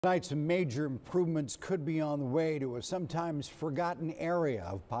Tonight, some major improvements could be on the way to a sometimes forgotten area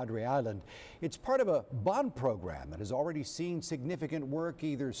of Padre Island. It's part of a bond program that has already seen significant work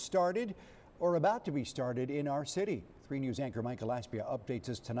either started or about to be started in our city. 3 News anchor Michael Aspia updates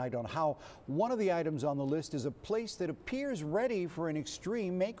us tonight on how one of the items on the list is a place that appears ready for an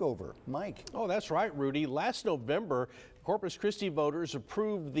extreme makeover. Mike. Oh, that's right, Rudy. Last November, Corpus Christi voters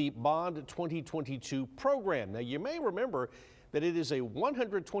approved the Bond 2022 program. Now, you may remember that it is a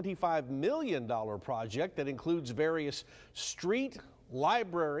 $125 million project that includes various street,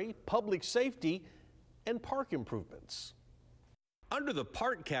 library, public safety, and park improvements. Under the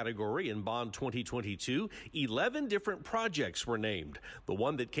park category in Bond 2022, 11 different projects were named. The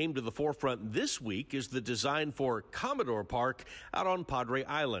one that came to the forefront this week is the design for Commodore Park out on Padre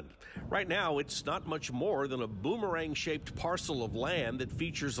Island. Right now, it's not much more than a boomerang-shaped parcel of land that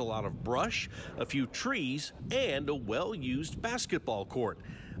features a lot of brush, a few trees, and a well-used basketball court.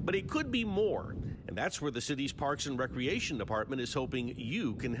 But it could be more, and that's where the city's Parks and Recreation Department is hoping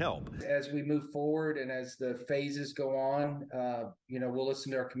you can help. As we move forward and as the phases go on, we'll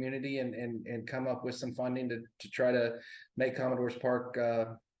listen to our community and come up with some funding to try to make Commodore Park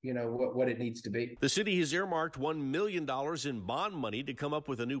what it needs to be. The city has earmarked $1 million in bond money to come up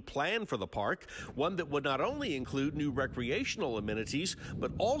with a new plan for the park, one that would not only include new recreational amenities,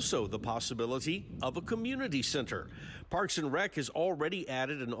 but also the possibility of a community center. Parks and Rec has already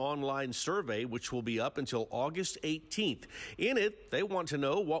added an online survey, which will be up until August 18th. In it, they want to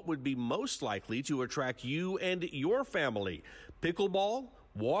know what would be most likely to attract you and your family: pickleball,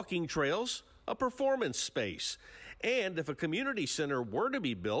 walking trails, a performance space. And if a community center were to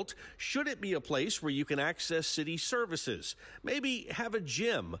be built, should it be a place where you can access city services, maybe have a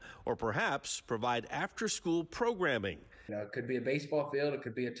gym, or perhaps provide after-school programming? It could be a baseball field, it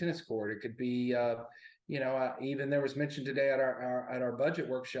could be a tennis court, it could be, even there was mentioned today at our budget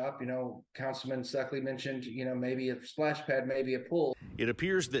workshop, Councilman Suckley mentioned, maybe a splash pad, maybe a pool. It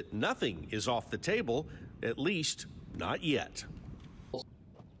appears that nothing is off the table, at least not yet.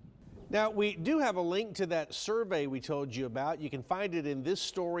 Now, we do have a link to that survey we told you about. You can find it in this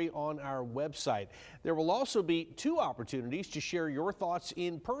story on our website. There will also be 2 opportunities to share your thoughts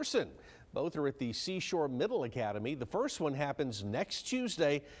in person. Both are at the Seashore Middle Academy. The first one happens next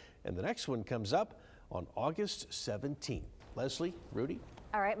Tuesday, and the next one comes up on August 17th. Leslie, Rudy?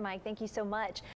 All right, Mike, thank you so much.